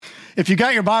If you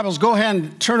got your Bibles, go ahead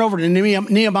and turn over to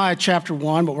Nehemiah chapter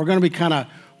 1, but we're going to be kind of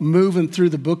moving through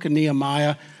the book of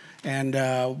Nehemiah, and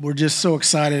we're just so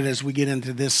excited as we get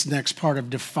into this next part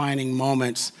of defining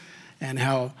moments and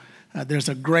how there's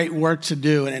a great work to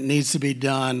do, and it needs to be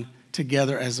done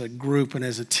together as a group and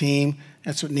as a team.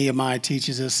 That's what Nehemiah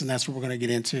teaches us, and that's what we're going to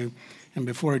get into. And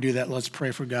before we do that, let's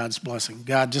pray for God's blessing.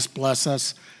 God, just bless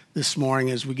us this morning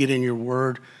as we get in your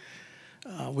word.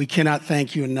 We cannot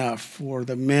thank you enough for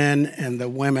the men and the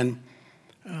women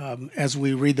as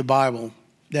we read the Bible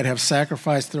that have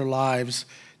sacrificed their lives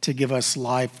to give us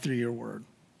life through your word.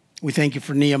 We thank you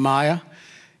for Nehemiah.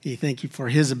 We thank you for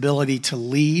his ability to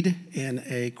lead in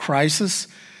a crisis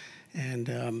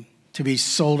and to be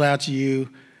sold out to you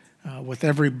with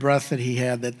every breath that he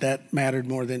had, that mattered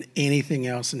more than anything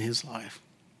else in his life.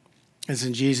 It's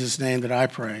in Jesus' name that I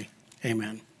pray.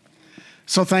 Amen.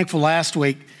 So thankful last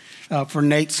week for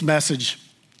Nate's message.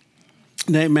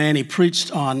 Nate, man, he preached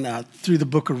on through the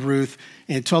book of Ruth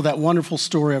and told that wonderful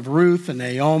story of Ruth and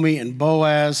Naomi and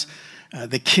Boaz,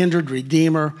 the kindred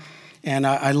redeemer. And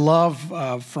I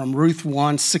love from Ruth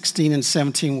 1, 16 and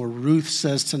 17, where Ruth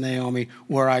says to Naomi,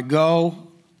 where I go,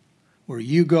 where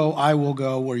you go, I will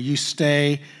go. Where you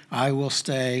stay, I will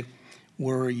stay.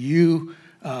 Where you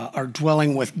are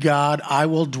dwelling with God, I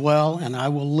will dwell, and I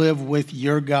will live with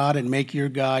your God and make your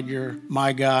God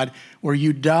my God. Where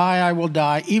you die, I will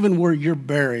die. Even where you're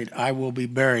buried, I will be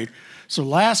buried. So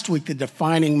last week, the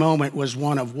defining moment was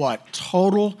one of what?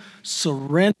 Total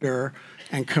surrender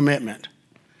and commitment.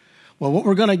 Well, what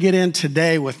we're going to get in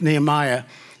today with Nehemiah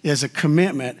is a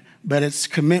commitment, but it's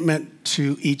commitment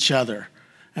to each other.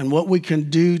 And what we can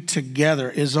do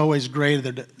together is always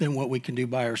greater than what we can do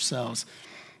by ourselves.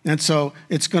 And so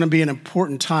it's going to be an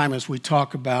important time as we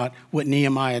talk about what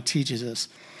Nehemiah teaches us.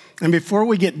 And before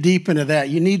we get deep into that,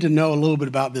 you need to know a little bit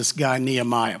about this guy,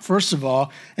 Nehemiah. First of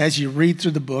all, as you read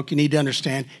through the book, you need to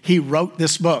understand he wrote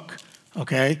this book,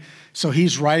 okay? So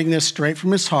he's writing this straight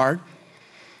from his heart.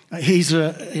 He's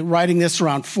writing this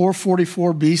around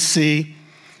 444 BC.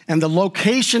 And the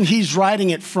location he's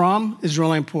writing it from is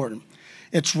really important.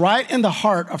 It's right in the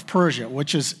heart of Persia,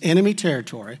 which is enemy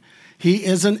territory. He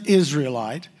is an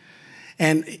Israelite.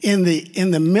 And in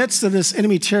the midst of this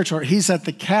enemy territory, he's at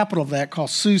the capital of that called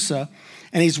Susa,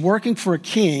 and he's working for a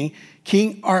king,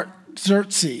 King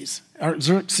Artaxerxes.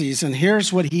 And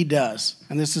here's what he does,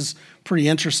 and this is pretty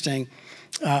interesting.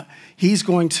 He's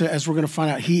going to, as we're going to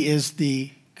find out, he is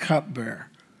the cupbearer.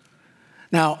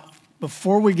 Now,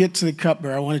 before we get to the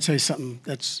cupbearer, I want to tell you something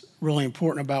that's really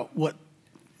important about what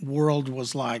world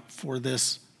was like for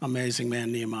this amazing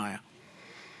man, Nehemiah.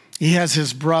 He has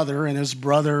his brother and his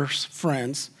brother's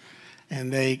friends,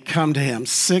 and they come to him.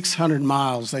 600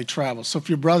 miles they travel. So if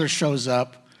your brother shows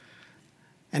up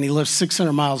and he lives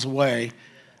 600 miles away,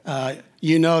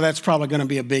 you know that's probably going to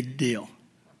be a big deal.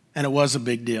 And it was a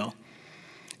big deal.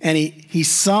 And he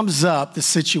sums up the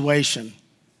situation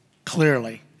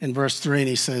clearly in verse 3, and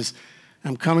he says,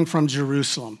 I'm coming from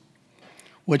Jerusalem,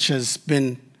 which has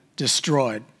been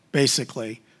destroyed,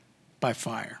 basically, by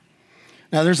fire.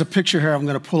 Now, there's a picture here I'm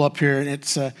going to pull up here, and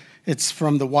it's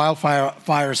from the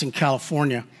wildfires in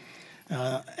California.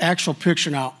 Actual picture.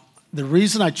 Now, the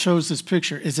reason I chose this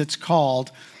picture is it's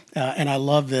called, and I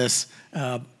love this,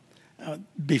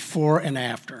 before and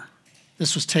after.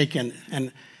 This was taken,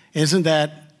 and isn't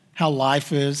that how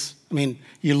life is? I mean,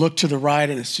 you look to the right,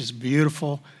 and it's just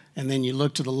beautiful, and then you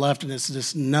look to the left, and it's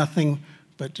just nothing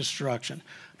but destruction.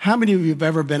 How many of you have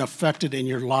ever been affected in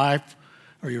your life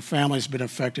or your family's been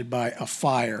affected by a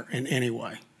fire in any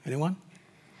way? Anyone?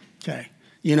 Okay.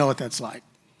 You know what that's like.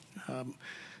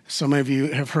 Some of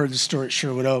you have heard the story at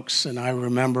Sherwood Oaks, and I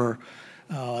remember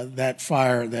that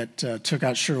fire that took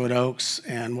out Sherwood Oaks,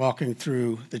 and walking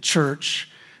through the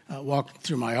church, walking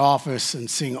through my office and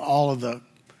seeing all of the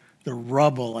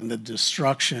rubble and the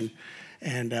destruction.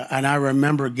 And I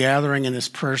remember gathering in this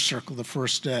prayer circle the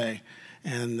first day.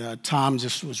 And Tom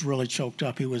just was really choked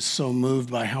up. He was so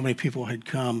moved by how many people had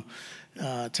come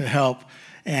to help.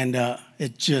 And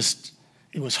it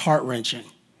was heart-wrenching.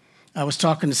 I was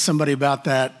talking to somebody about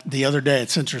that the other day.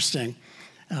 It's interesting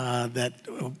that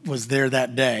was there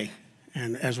that day,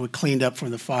 and as we cleaned up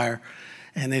from the fire.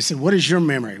 And they said, what is your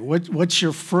memory? What's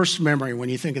your first memory when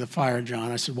you think of the fire,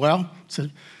 John? I said, well,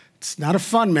 it's not a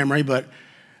fun memory, but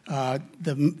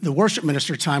the worship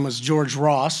minister time was George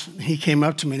Ross. He came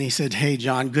up to me and he said, hey,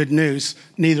 John, good news.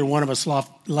 Neither one of us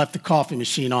left the coffee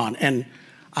machine on. And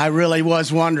I really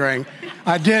was wondering.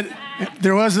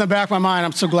 There was in the back of my mind,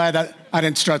 I'm so glad that I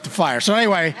didn't start the fire. So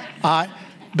anyway,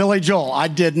 Billy Joel, I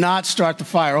did not start the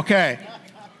fire. Okay.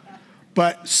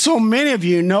 But so many of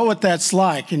you know what that's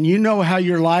like, and you know how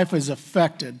your life is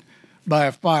affected by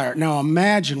a fire. Now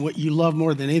imagine what you love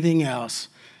more than anything else.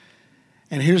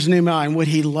 And here's Nehemiah, and what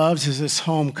he loves is his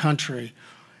home country.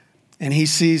 And he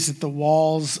sees that the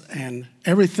walls and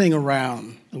everything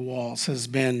around the walls has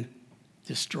been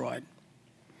destroyed.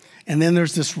 And then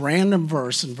there's this random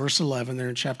verse in verse 11 there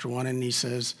in chapter 1, and he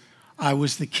says, I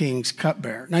was the king's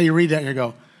cupbearer. Now you read that and you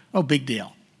go, oh, big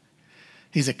deal.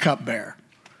 He's a cupbearer.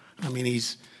 I mean,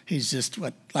 he's just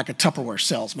like a Tupperware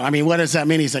salesman. I mean, what does that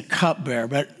mean? He's a cupbearer.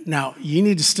 But now you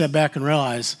need to step back and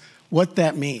realize what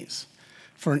that means.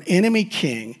 For an enemy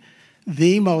king,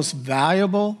 the most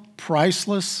valuable,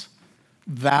 priceless,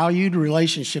 valued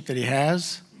relationship that he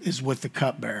has is with the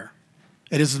cupbearer.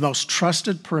 It is the most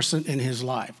trusted person in his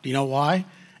life. Do you know why?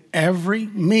 Every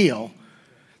meal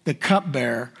the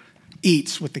cupbearer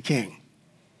eats with the king.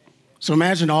 So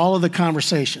imagine all of the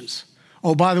conversations.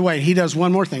 Oh, by the way, he does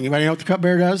one more thing. Anybody know what the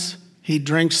cupbearer does? He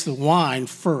drinks the wine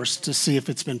first to see if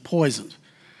it's been poisoned.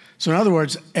 So in other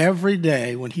words, every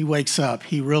day when he wakes up,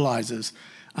 he realizes,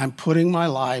 I'm putting my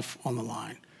life on the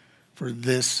line for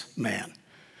this man.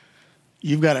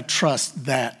 You've got to trust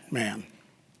that man.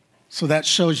 So that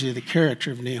shows you the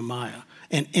character of Nehemiah.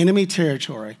 In enemy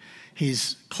territory,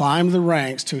 he's climbed the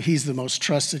ranks till he's the most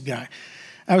trusted guy.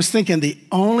 I was thinking the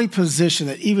only position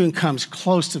that even comes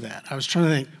close to that, I was trying to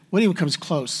think, what even comes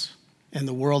close in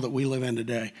the world that we live in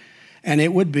today? And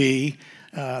it would be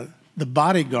the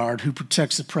bodyguard who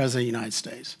protects the President of the United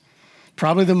States.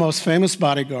 Probably the most famous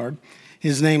bodyguard.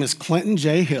 His name is Clinton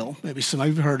J. Hill. Maybe some of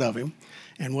you have heard of him.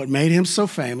 And what made him so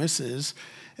famous is,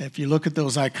 if you look at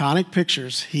those iconic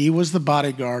pictures, he was the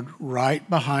bodyguard right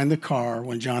behind the car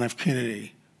when John F.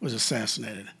 Kennedy was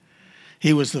assassinated.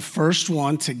 He was the first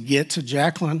one to get to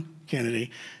Jacqueline Kennedy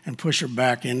and push her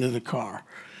back into the car.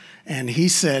 And he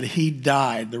said he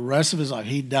died, the rest of his life,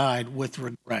 he died with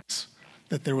regrets,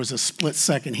 that there was a split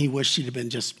second he wished he'd have been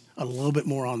just a little bit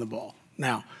more on the ball.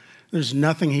 Now, there's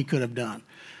nothing he could have done.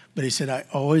 But he said, I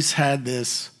always had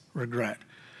this regret.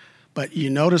 But you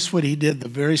notice what he did the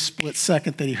very split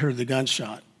second that he heard the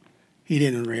gunshot. He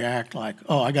didn't react like,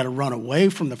 oh, I got to run away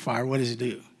from the fire. What does he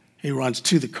do? He runs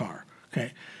to the car.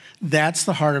 Okay, that's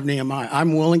the heart of Nehemiah.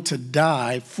 I'm willing to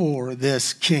die for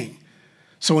this king.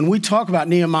 So when we talk about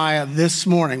Nehemiah this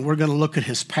morning, we're going to look at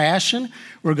his passion,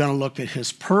 we're going to look at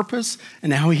his purpose,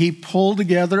 and how he pulled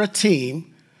together a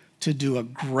team to do a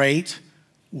great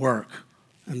work.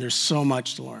 And there's so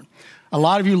much to learn. A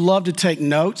lot of you love to take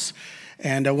notes.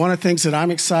 And one of the things that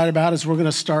I'm excited about is we're going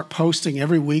to start posting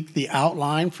every week the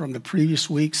outline from the previous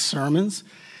week's sermons.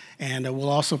 And we'll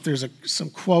also, if there's some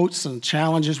quotes and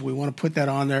challenges, we want to put that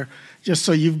on there just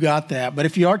so you've got that. But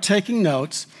if you are taking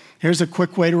notes, here's a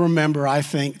quick way to remember, I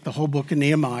think, the whole book of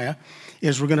Nehemiah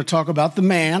is we're going to talk about the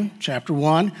man, chapter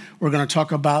 1. We're going to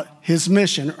talk about his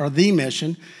mission, or the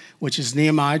mission, which is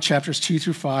Nehemiah chapters 2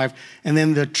 through 5. And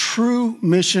then the true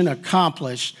mission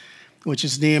accomplished, which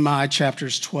is Nehemiah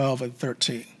chapters 12 and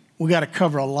 13. We got to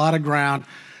cover a lot of ground,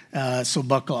 so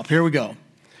buckle up. Here we go.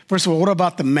 First of all, what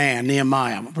about the man,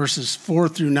 Nehemiah, verses 4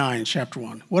 through 9, chapter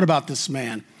 1? What about this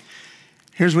man?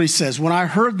 Here's what he says. When I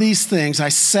heard these things, I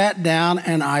sat down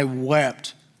and I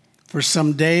wept. For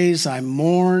some days I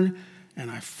mourned and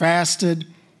I fasted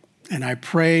and I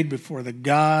prayed before the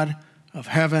God of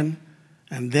heaven.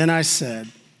 And then I said,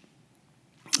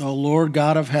 O Lord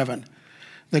God of heaven,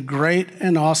 the great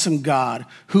and awesome God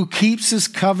who keeps his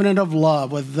covenant of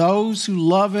love with those who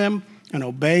love him and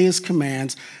obey his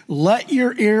commands, let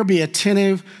your ear be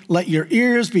attentive, let your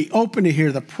ears be open to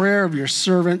hear the prayer of your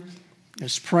servant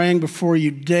is praying before you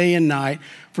day and night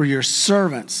for your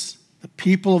servants, the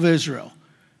people of Israel.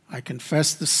 I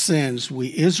confess the sins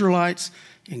we Israelites,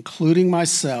 including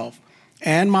myself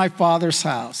and my father's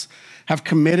house, have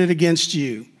committed against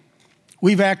you.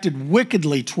 We've acted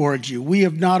wickedly towards you. We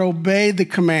have not obeyed the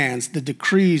commands, the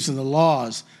decrees, and the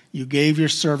laws you gave your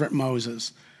servant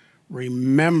Moses.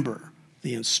 Remember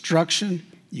the instruction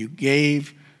you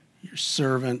gave your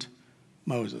servant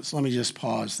Moses. Let me just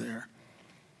pause there.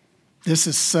 This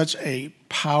is such a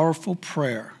powerful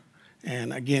prayer.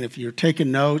 And again, if you're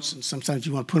taking notes, and sometimes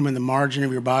you want to put them in the margin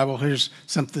of your Bible, here's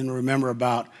something to remember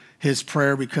about his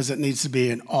prayer, because it needs to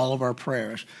be in all of our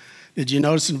prayers. Did you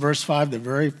notice in verse 5, the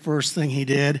very first thing he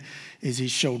did is he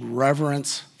showed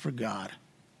reverence for God.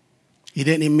 He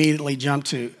didn't immediately jump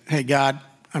to, hey, God,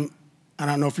 I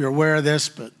don't know if you're aware of this,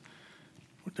 but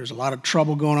there's a lot of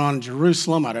trouble going on in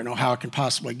Jerusalem. I don't know how I can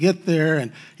possibly get there.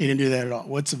 And he didn't do that at all.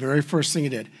 What's the very first thing he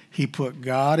did? He put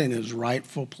God in his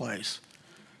rightful place.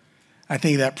 I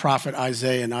think that prophet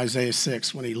Isaiah in Isaiah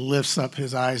 6, when he lifts up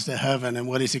his eyes to heaven, and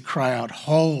what does he cry out?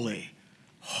 Holy,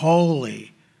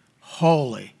 holy,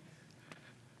 holy.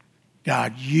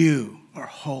 God, you are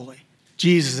holy.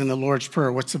 Jesus in the Lord's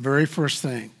Prayer, what's the very first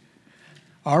thing?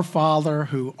 Our Father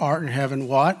who art in heaven,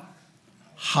 what?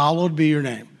 Hallowed be your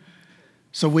name.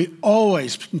 So we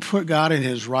always put God in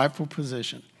his rightful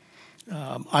position.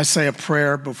 I say a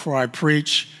prayer before I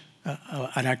preach,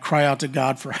 and I cry out to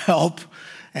God for help.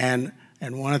 And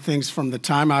one of the things from the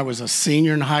time I was a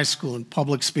senior in high school in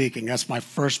public speaking, that's my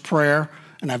first prayer,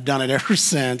 and I've done it ever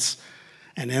since.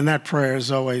 And in that prayer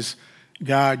is always,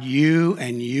 God, you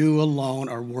and you alone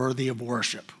are worthy of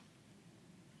worship.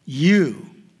 You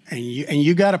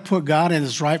got to put God in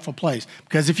his rightful place.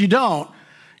 Because if you don't,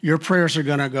 your prayers are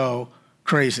going to go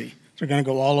crazy. They're going to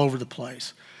go all over the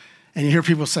place. And you hear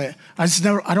people say, I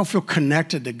don't feel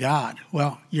connected to God.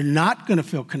 Well, you're not going to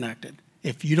feel connected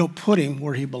if you don't put him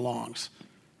where he belongs.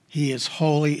 He is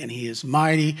holy and he is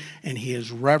mighty and he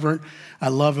is reverent. I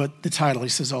love the title. He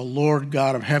says, "O Lord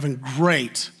God of heaven,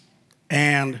 great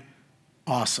and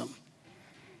awesome."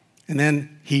 And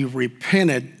then he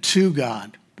repented to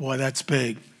God. Boy, that's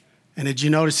big. And did you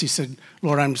notice he said,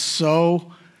 Lord, I'm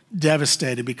so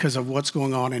devastated because of what's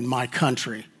going on in my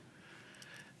country.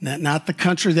 Not the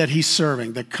country that he's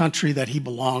serving, the country that he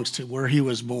belongs to, where he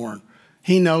was born.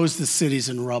 He knows the city's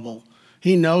in rubble.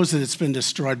 He knows that it's been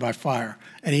destroyed by fire.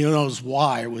 And he knows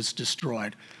why it was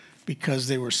destroyed, because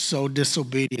they were so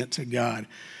disobedient to God.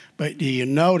 But do you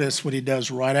notice what he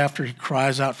does right after he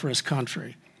cries out for his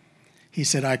country? He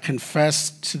said, I confess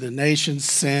to the nation's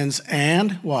sins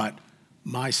and what?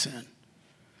 My sin.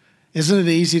 Isn't it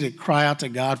easy to cry out to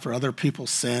God for other people's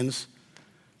sins?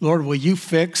 Lord, will you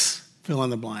fix, fill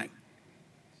in the blank.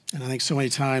 And I think so many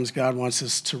times God wants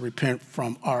us to repent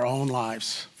from our own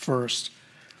lives first.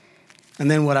 And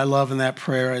then what I love in that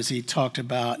prayer, as he talked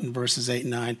about in verses 8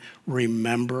 and 9,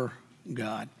 remember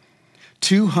God.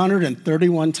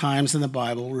 231 times in the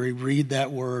Bible, we read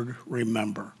that word,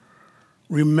 remember.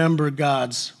 Remember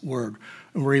God's word.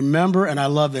 Remember, and I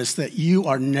love this, that you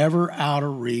are never out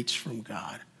of reach from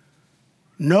God.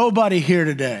 Nobody here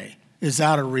today is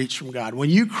out of reach from God. When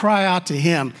you cry out to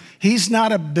him, he's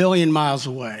not a billion miles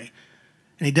away.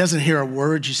 And he doesn't hear a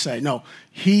word you say. No,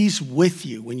 he's with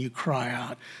you when you cry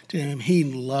out to him. He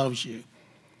loves you.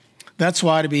 That's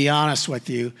why, to be honest with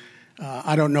you,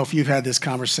 I don't know if you've had this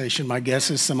conversation. My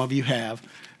guess is some of you have.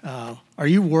 Are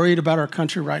you worried about our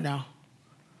country right now?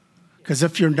 Because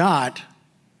if you're not,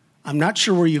 I'm not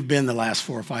sure where you've been the last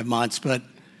 4 or 5 months, but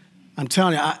I'm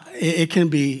telling you, it can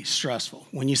be stressful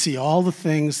when you see all the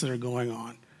things that are going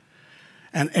on.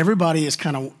 And everybody is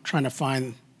kind of trying to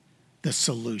find the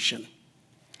solution.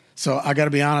 So I got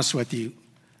to be honest with you,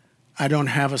 I don't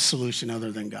have a solution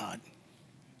other than God.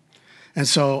 And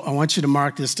so I want you to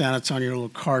mark this down. It's on your little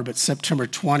card, but September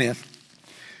 20th,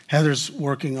 Heather's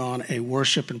working on a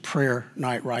worship and prayer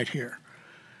night right here.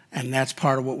 And that's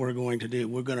part of what we're going to do.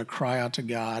 We're going to cry out to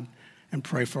God and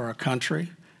pray for our country,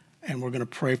 and we're going to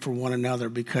pray for one another,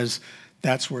 because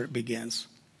that's where it begins,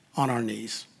 on our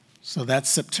knees. So that's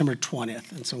September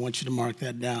 20th, and so I want you to mark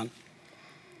that down.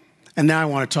 And now I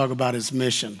want to talk about his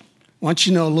mission. I want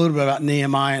you to know a little bit about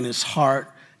Nehemiah and his heart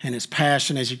and his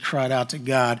passion as he cried out to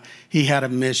God. He had a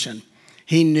mission.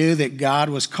 He knew that God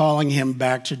was calling him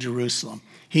back to Jerusalem.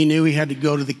 He knew he had to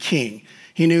go to the king.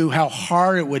 He knew how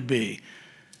hard it would be.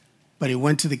 But he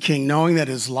went to the king knowing that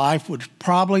his life would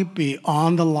probably be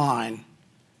on the line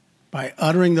by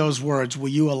uttering those words, will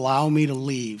you allow me to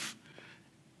leave?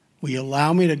 Will you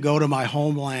allow me to go to my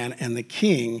homeland? And the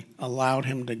king allowed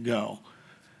him to go.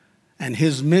 And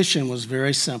his mission was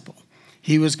very simple.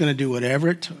 He was going to do whatever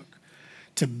it took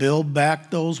to build back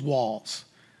those walls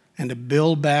and to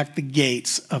build back the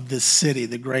gates of this city,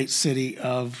 the great city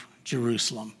of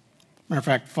Jerusalem. Matter of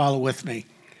fact, follow with me.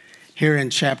 Here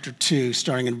in chapter 2,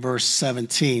 starting in verse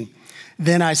 17.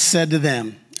 Then I said to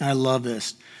them, I love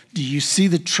this, do you see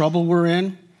the trouble we're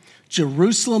in?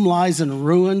 Jerusalem lies in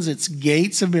ruins. Its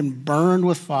gates have been burned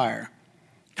with fire.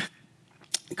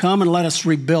 Come and let us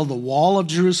rebuild the wall of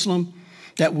Jerusalem,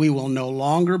 that we will no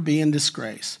longer be in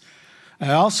disgrace.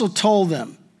 I also told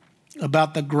them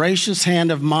about the gracious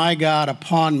hand of my God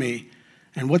upon me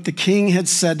and what the king had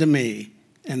said to me.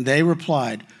 And they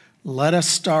replied, let us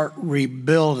start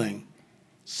rebuilding.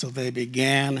 So they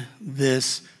began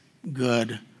this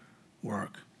good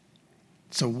work.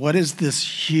 So what is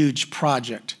this huge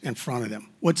project in front of them?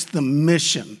 What's the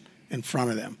mission in front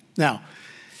of them? Now,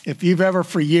 if you've ever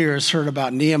for years heard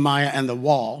about Nehemiah and the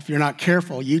wall, if you're not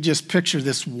careful, you just picture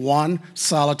this one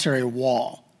solitary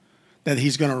wall that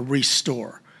he's going to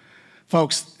restore.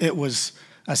 Folks, it was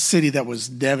a city that was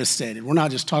devastated. We're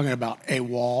not just talking about a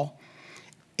wall.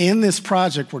 In this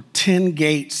project were 10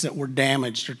 gates that were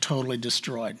damaged or totally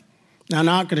destroyed. Now, I'm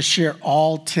not going to share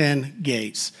all 10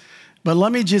 gates, But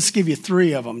let me just give you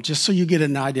 3 of them, just so you get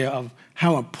an idea of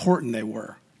how important they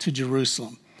were to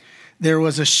Jerusalem. There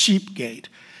was a sheep gate,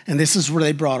 and this is where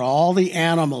they brought all the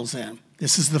animals in.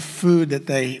 This is the food that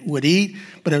they would eat,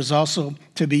 but it was also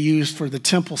to be used for the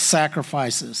temple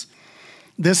sacrifices.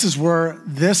 This is where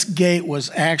this gate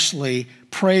was actually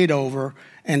prayed over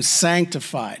and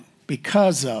sanctified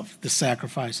because of the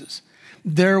sacrifices.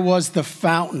 There was the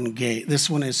fountain gate. This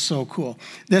one is so cool.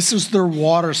 This is their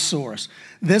water source.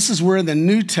 This is where in the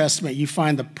New Testament you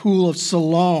find the pool of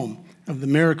Siloam, of the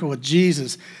miracle with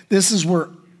Jesus. This is where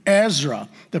Ezra,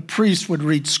 the priest, would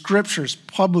read scriptures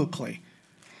publicly.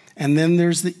 And then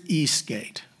there's the east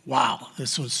gate. Wow,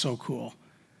 this was so cool.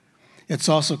 It's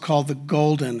also called the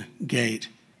Golden Gate,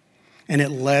 and it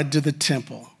led to the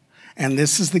temple. And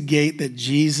this is the gate that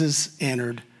Jesus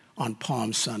entered on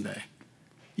Palm Sunday.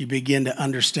 You begin to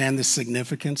understand the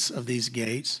significance of these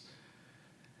gates.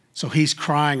 So he's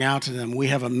crying out to them, we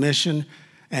have a mission,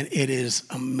 and it is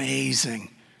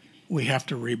amazing. We have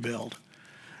to rebuild.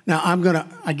 Now,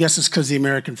 I guess it's because the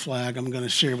American flag, I'm going to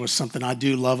share with something I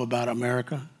do love about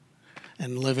America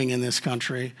and living in this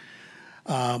country.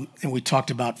 And we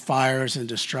talked about fires and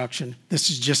destruction. This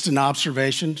is just an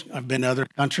observation. I've been to other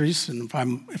countries, and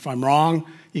if I'm wrong,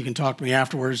 you can talk to me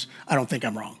afterwards. I don't think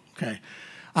I'm wrong, okay?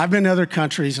 I've been to other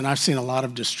countries, and I've seen a lot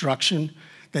of destruction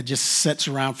that just sits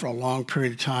around for a long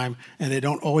period of time, and they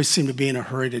don't always seem to be in a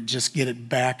hurry to just get it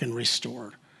back and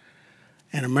restored.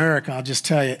 In America, I'll just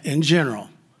tell you, in general,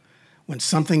 when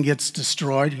something gets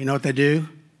destroyed, you know what they do?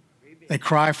 They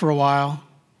cry for a while.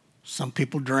 Some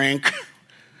people drink.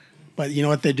 But you know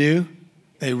what they do?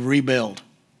 They rebuild.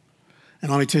 And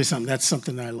let me tell you something, that's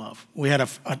something that I love. We had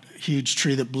a huge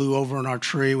tree that blew over in our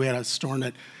tree. We had a storm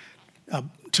that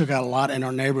took out a lot in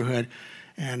our neighborhood.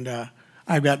 And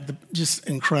I've got just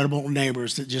incredible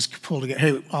neighbors that just pull together.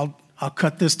 Hey, I'll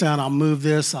cut this down. I'll move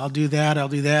this. I'll do that. I'll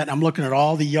do that. I'm looking at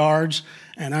all the yards.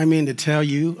 And I mean to tell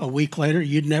you, a week later,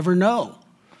 you'd never know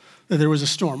that there was a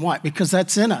storm. Why? Because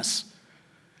that's in us.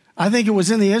 I think it was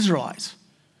in the Israelites.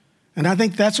 And I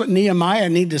think that's what Nehemiah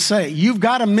needed to say. You've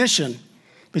got a mission,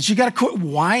 but you got to quit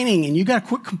whining and you got to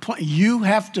quit complaining. You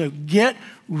have to get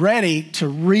ready to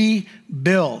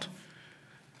rebuild.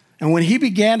 And when he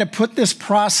began to put this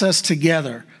process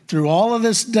together through all of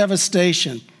this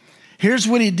devastation, here's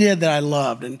what he did that I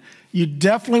loved. And you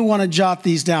definitely want to jot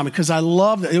these down because I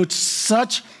love it. It's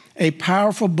such a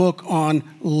powerful book on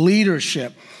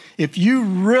leadership. If you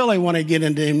really want to get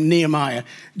into Nehemiah,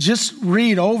 just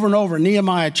read over and over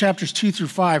Nehemiah chapters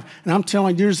 2-5. And I'm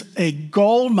telling you, there's a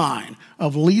gold mine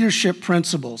of leadership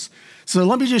principles. So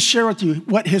let me just share with you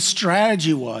what his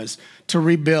strategy was to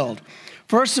rebuild.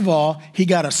 First of all, he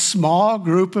got a small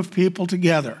group of people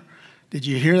together. Did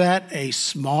you hear that? A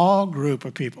small group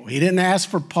of people. He didn't ask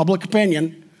for public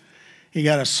opinion. He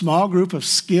got a small group of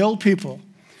skilled people.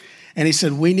 And he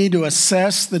said, we need to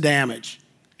assess the damage.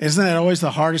 Isn't that always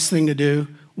the hardest thing to do?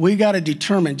 We got to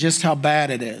determine just how bad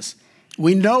it is.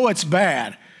 We know it's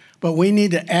bad, but we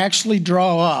need to actually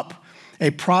draw up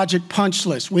a project punch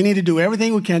list. We need to do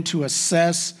everything we can to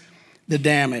assess the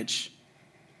damage.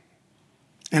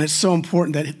 And it's so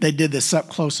important that they did this up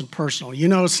close and personal. You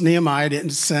notice Nehemiah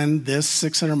didn't send this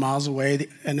 600 miles away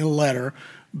in a letter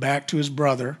back to his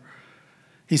brother.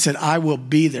 He said, I will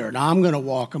be there, and I'm going to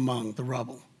walk among the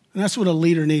rubble. And that's what a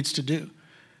leader needs to do.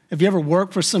 Have you ever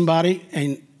worked for somebody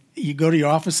and you go to your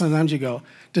office sometimes you go,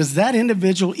 does that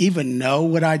individual even know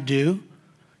what I do?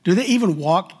 Do they even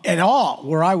walk at all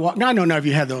where I walk? Now, I don't know if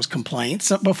you had those complaints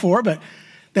before, but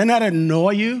doesn't that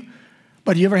annoy you?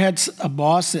 But you ever had a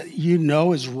boss that you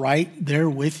know is right there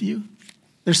with you?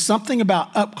 There's something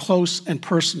about up close and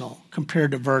personal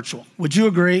compared to virtual. Would you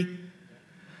agree?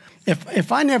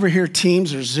 If I never hear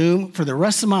Teams or Zoom for the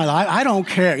rest of my life, I don't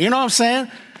care. You know what I'm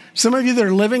saying? Some of you that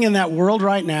are living in that world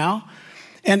right now.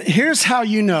 And here's how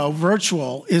you know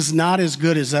virtual is not as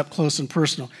good as up close and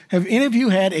personal. Have any of you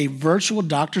had a virtual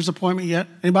doctor's appointment yet?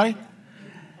 Anybody?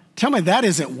 Tell me that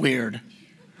isn't weird.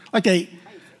 Like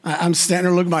I'm standing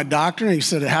there looking at my doctor and he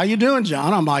said, how you doing,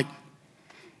 John? I'm like,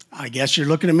 I guess you're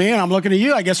looking at me and I'm looking at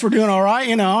you. I guess we're doing all right,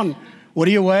 And what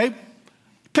do you weigh?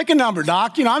 Pick a number,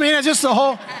 doc. I mean, it's just the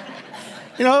whole,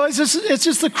 it's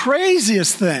just the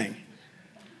craziest thing.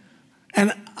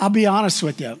 And I'll be honest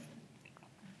with you.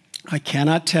 I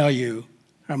cannot tell you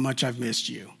how much I've missed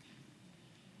you.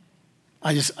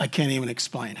 I can't even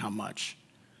explain how much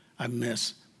I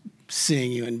miss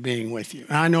seeing you and being with you.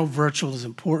 And I know virtual is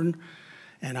important,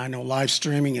 and I know live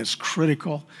streaming is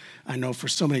critical. I know for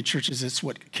so many churches, it's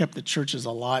what kept the churches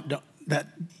alive.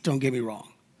 Don't get me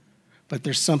wrong. But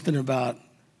there's something about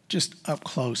just up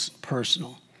close,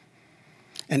 personal.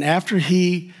 And after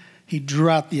he he drew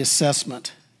out the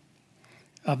assessment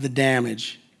of the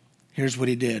damage. Here's what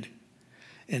he did.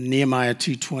 In Nehemiah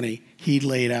 2:20, he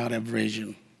laid out a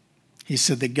vision. He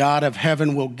said, the God of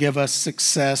heaven will give us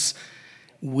success.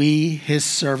 We, his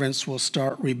servants, will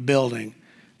start rebuilding.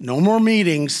 No more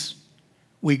meetings.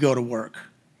 We go to work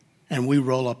and we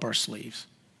roll up our sleeves.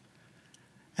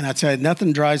 And I tell you,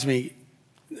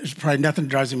 there's probably nothing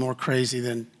drives me more crazy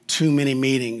than too many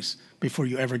meetings before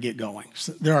you ever get going.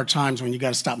 So there are times when you got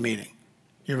to stop meeting.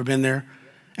 You ever been there?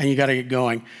 And you got to get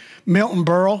going. Milton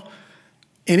Berle,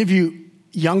 any of you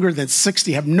younger than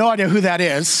 60 have no idea who that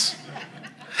is.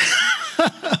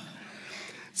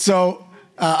 So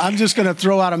I'm just going to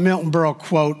throw out a Milton Berle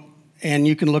quote, and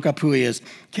you can look up who he is.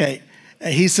 Okay,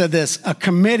 he said this: a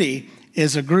committee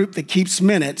is a group that keeps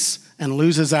minutes and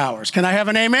loses hours. Can I have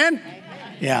an amen?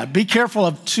 Amen. Yeah, be careful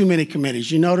of too many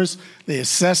committees. You notice they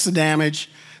assess the damage,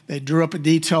 they drew up a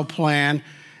detailed plan,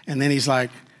 and then he's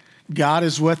like, God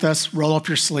is with us, roll up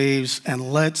your sleeves,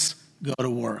 and let's go to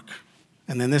work.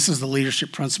 And then this is the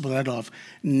leadership principle that I love.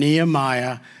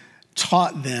 Nehemiah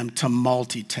taught them to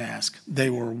multitask. They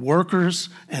were workers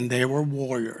and they were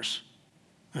warriors.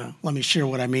 Let me share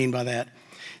what I mean by that.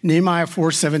 Nehemiah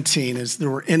 4:17 is there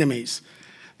were enemies.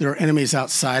 There were enemies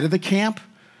outside of the camp,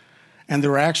 and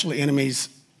there were actually enemies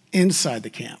inside the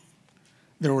camp.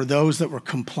 There were those that were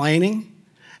complaining,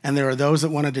 and there were those that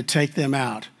wanted to take them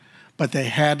out, but they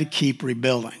had to keep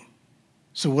rebuilding.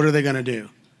 So what are they going to do?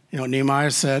 You know what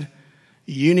Nehemiah said?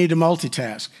 You need to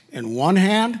multitask. In one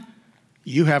hand,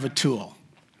 you have a tool.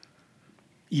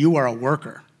 You are a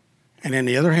worker. And in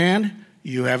the other hand,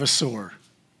 you have a sword.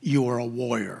 You are a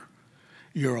warrior.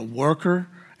 You're a worker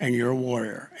and you're a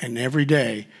warrior. And every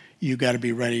day, you got to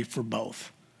be ready for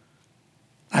both.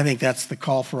 I think that's the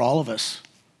call for all of us.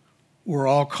 We're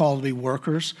all called to be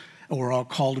workers, and we're all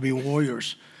called to be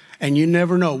warriors. And you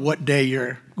never know what day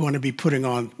you're going to be putting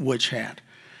on which hat.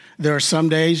 There are some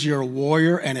days you're a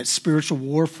warrior and it's spiritual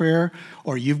warfare,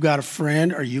 or you've got a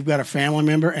friend or you've got a family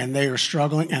member and they are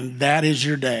struggling, and that is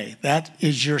your day. That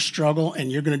is your struggle,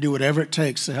 and you're going to do whatever it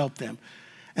takes to help them.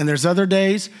 And there's other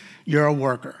days you're a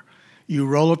worker. You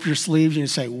roll up your sleeves and you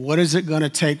say, what is it going to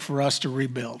take for us to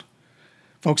rebuild?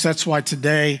 Folks, that's why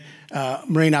today,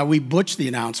 Marie and I, we butched the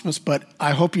announcements, but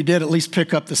I hope you did at least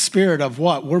pick up the spirit of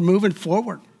what? We're moving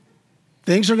forward.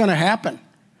 Things are going to happen.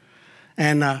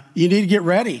 And you need to get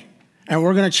ready. And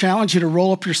we're going to challenge you to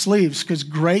roll up your sleeves, because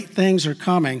great things are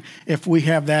coming if we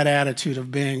have that attitude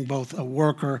of being both a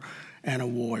worker and a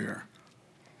warrior.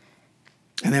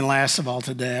 And then last of all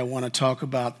today, I want to talk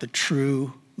about the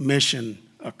true mission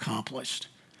accomplished.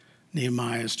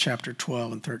 Nehemiah chapter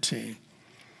 12 and 13.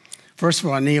 First of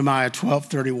all, Nehemiah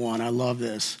 12:31, I love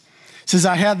this. It says,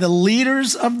 I had the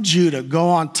leaders of Judah go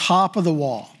on top of the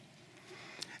wall,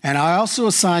 and I also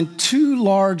assigned 2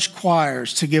 large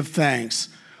choirs to give thanks.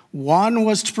 One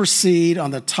was to proceed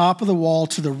on the top of the wall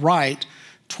to the right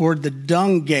toward the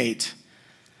dung gate.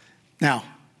 Now,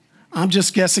 I'm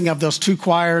just guessing of those 2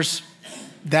 choirs,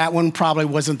 that one probably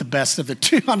wasn't the best of the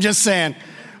 2. I'm just saying,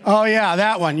 oh yeah,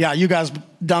 that one. Yeah, you guys,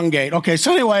 dung gate. Okay,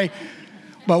 so anyway,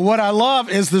 but what I love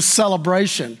is the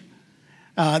celebration.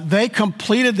 They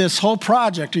completed this whole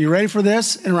project. Are you ready for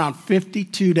this? In around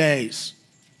 52 days.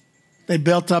 They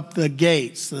built up the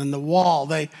gates and the wall.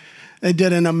 They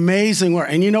did an amazing work.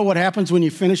 And you know what happens when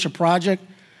you finish a project?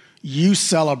 You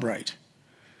celebrate.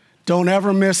 Don't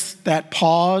ever miss that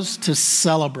pause to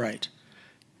celebrate.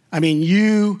 I mean,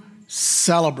 you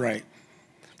celebrate.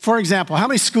 For example, how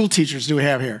many school teachers do we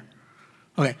have here?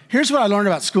 Okay, here's what I learned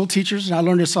about school teachers, and I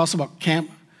learned this also about camp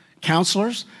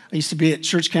counselors. I used to be at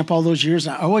church camp all those years,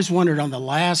 and I always wondered on the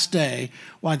last day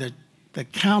why the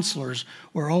counselors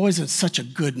were always in such a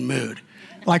good mood.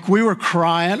 Like we were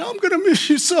crying, I'm going to miss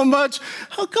you so much.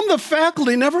 How come the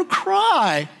faculty never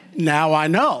cry? Now I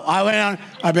know.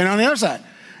 I've been on the other side.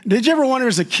 Did you ever wonder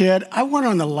as a kid, I wonder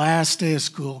on the last day of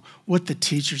school what the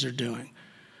teachers are doing.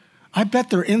 I bet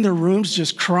they're in their rooms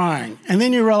just crying. And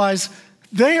then you realize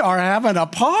they are having a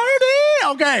party.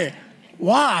 Okay,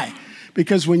 why?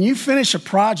 Because when you finish a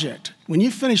project, when you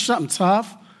finish something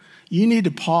tough, you need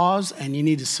to pause and you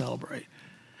need to celebrate.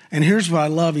 And here's what I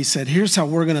love. He said, here's how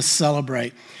we're going to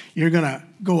celebrate. You're going to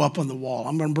go up on the wall.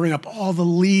 I'm going to bring up all the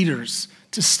leaders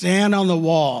to stand on the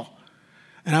wall.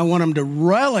 And I want them to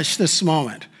relish this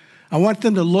moment. I want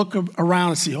them to look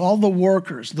around and see all the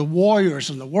workers, the warriors,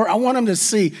 and I want them to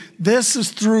see this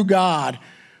is through God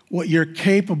what you're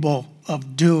capable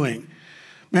of doing.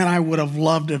 Man, I would have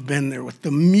loved to have been there with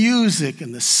the music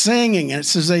and the singing. And it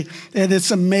says they had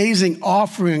this amazing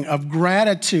offering of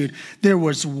gratitude. There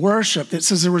was worship. It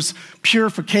says there was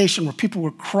purification where people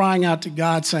were crying out to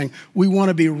God saying, we want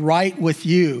to be right with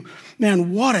you.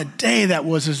 Man, what a day that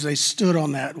was as they stood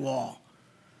on that wall.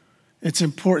 It's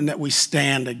important that we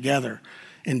stand together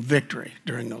in victory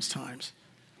during those times.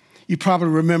 You probably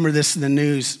remember this in the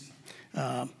news,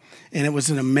 and it was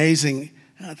an amazing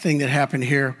thing that happened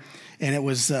here. And it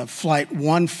was Flight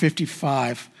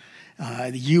 155,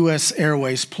 the U.S.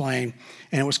 Airways plane,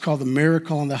 and it was called the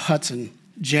Miracle on the Hudson,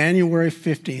 January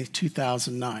 15th,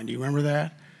 2009. Do you remember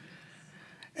that?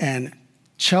 And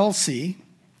Chelsea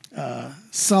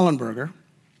Sullenberger,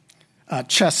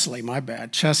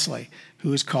 Chesley,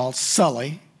 who is called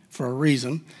Sully for a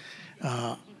reason,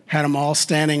 had them all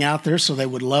standing out there so they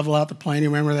would level out the plane. You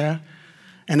remember that?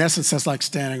 In essence, that's like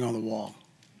standing on the wall.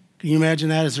 Can you imagine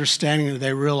that? As they're standing there,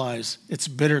 they realize it's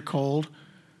bitter cold,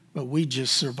 but we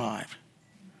just survived.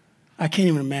 I can't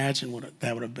even imagine what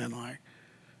that would have been like.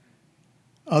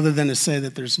 Other than to say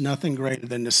that there's nothing greater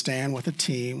than to stand with a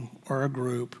team or a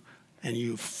group and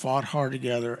you've fought hard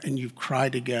together and you've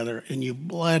cried together and you've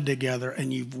bled together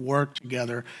and you've worked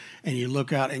together and you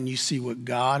look out and you see what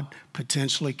God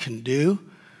potentially can do.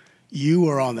 You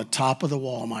are on the top of the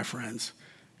wall, my friends.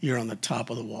 You're on the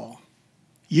top of the wall.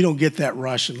 You don't get that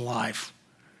rush in life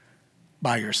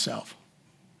by yourself.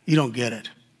 You don't get it.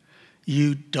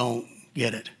 You don't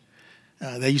get it.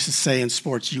 They used to say in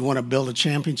sports, you want to build a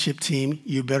championship team,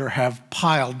 you better have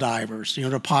pile divers. You know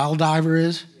what a pile diver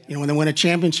is? You know, when they win a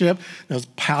championship, those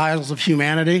piles of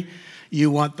humanity, you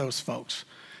want those folks.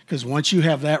 Because once you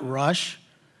have that rush,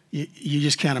 you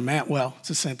just can't imagine. Well, it's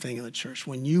the same thing in the church.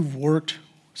 When you've worked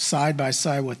side by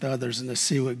side with others and to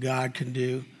see what God can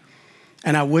do,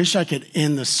 and I wish I could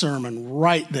end the sermon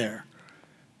right there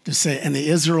to say, and the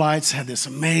Israelites had this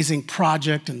amazing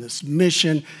project and this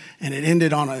mission, and it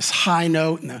ended on this high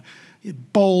note and the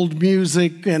bold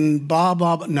music and blah,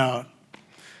 blah, blah.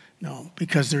 No,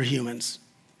 because they're humans.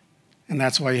 And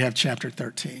that's why you have chapter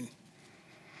 13.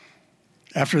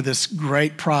 After this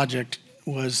great project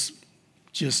was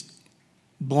just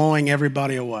blowing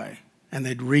everybody away, and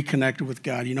they'd reconnected with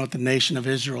God, you know what the nation of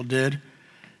Israel did?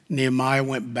 Nehemiah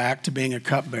went back to being a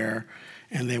cupbearer,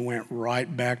 and they went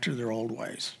right back to their old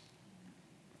ways.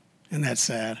 Isn't that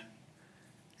sad?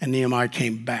 And Nehemiah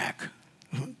came back.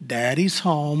 Daddy's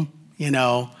home,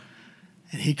 and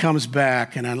he comes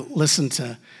back, and I listened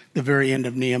to the very end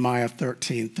of Nehemiah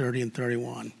 13, 30 and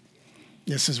 31.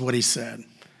 This is what he said.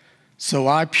 So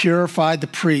I purified the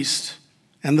priests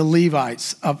and the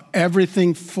Levites of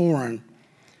everything foreign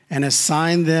and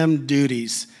assigned them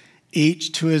duties,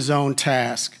 each to his own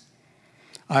task.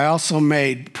 I also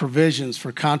made provisions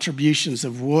for contributions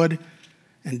of wood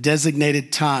and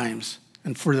designated times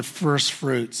and for the first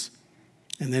fruits.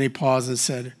 And then he paused and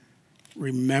said,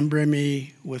 remember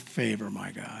me with favor,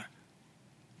 my God.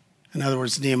 In other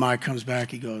words, Nehemiah comes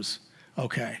back, he goes,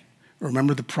 okay,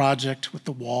 remember the project with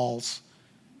the walls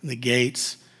and the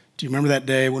gates? Do you remember that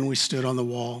day when we stood on the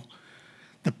wall?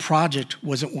 The project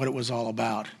wasn't what it was all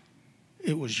about.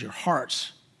 It was your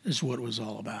hearts is what it was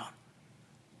all about.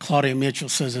 Claudia Mitchell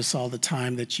says this all the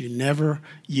time, that you never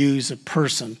use a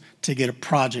person to get a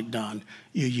project done.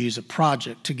 You use a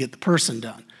project to get the person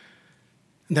done.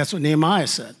 And that's what Nehemiah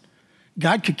said.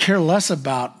 God could care less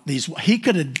about these. He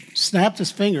could have snapped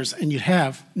his fingers and you'd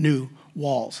have new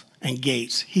walls and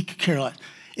gates. He could care less.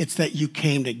 It's that you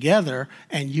came together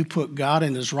and you put God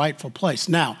in his rightful place.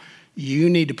 Now,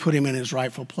 you need to put him in his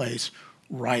rightful place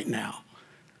right now.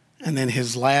 And then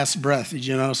his last breath, did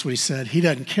you notice what he said? He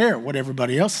doesn't care what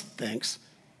everybody else thinks.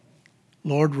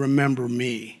 Lord, remember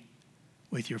me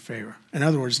with your favor. In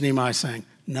other words, Nehemiah is saying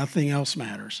nothing else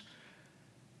matters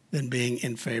than being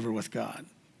in favor with God,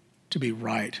 to be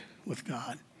right with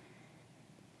God.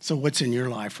 So what's in your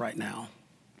life right now?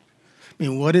 I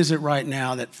mean, what is it right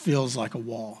now that feels like a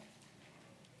wall,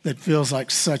 that feels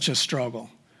like such a struggle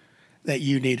that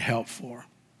you need help for?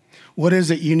 What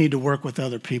is it you need to work with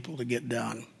other people to get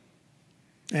done?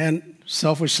 And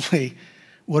selfishly,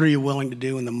 what are you willing to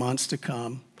do in the months to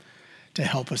come to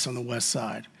help us on the west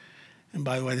side? And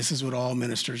by the way, this is what all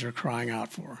ministers are crying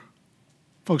out for.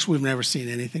 Folks, we've never seen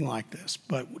anything like this,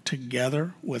 but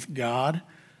together with God,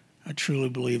 I truly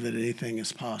believe that anything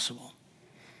is possible.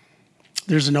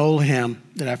 There's an old hymn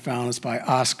that I found. It's by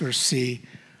Oscar C.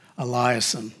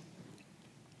 Eliason,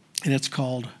 and it's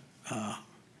called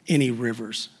Any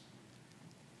Rivers.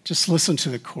 Just listen to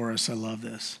the chorus. I love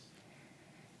this.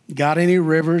 Got any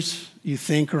rivers you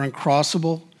think are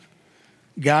uncrossable?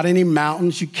 Got any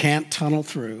mountains you can't tunnel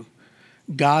through?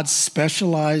 God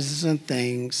specializes in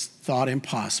things thought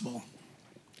impossible,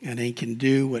 and he can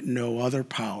do what no other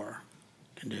power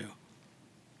can do.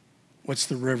 What's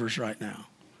the rivers right now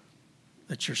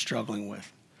that you're struggling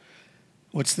with?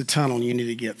 What's the tunnel you need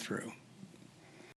to get through?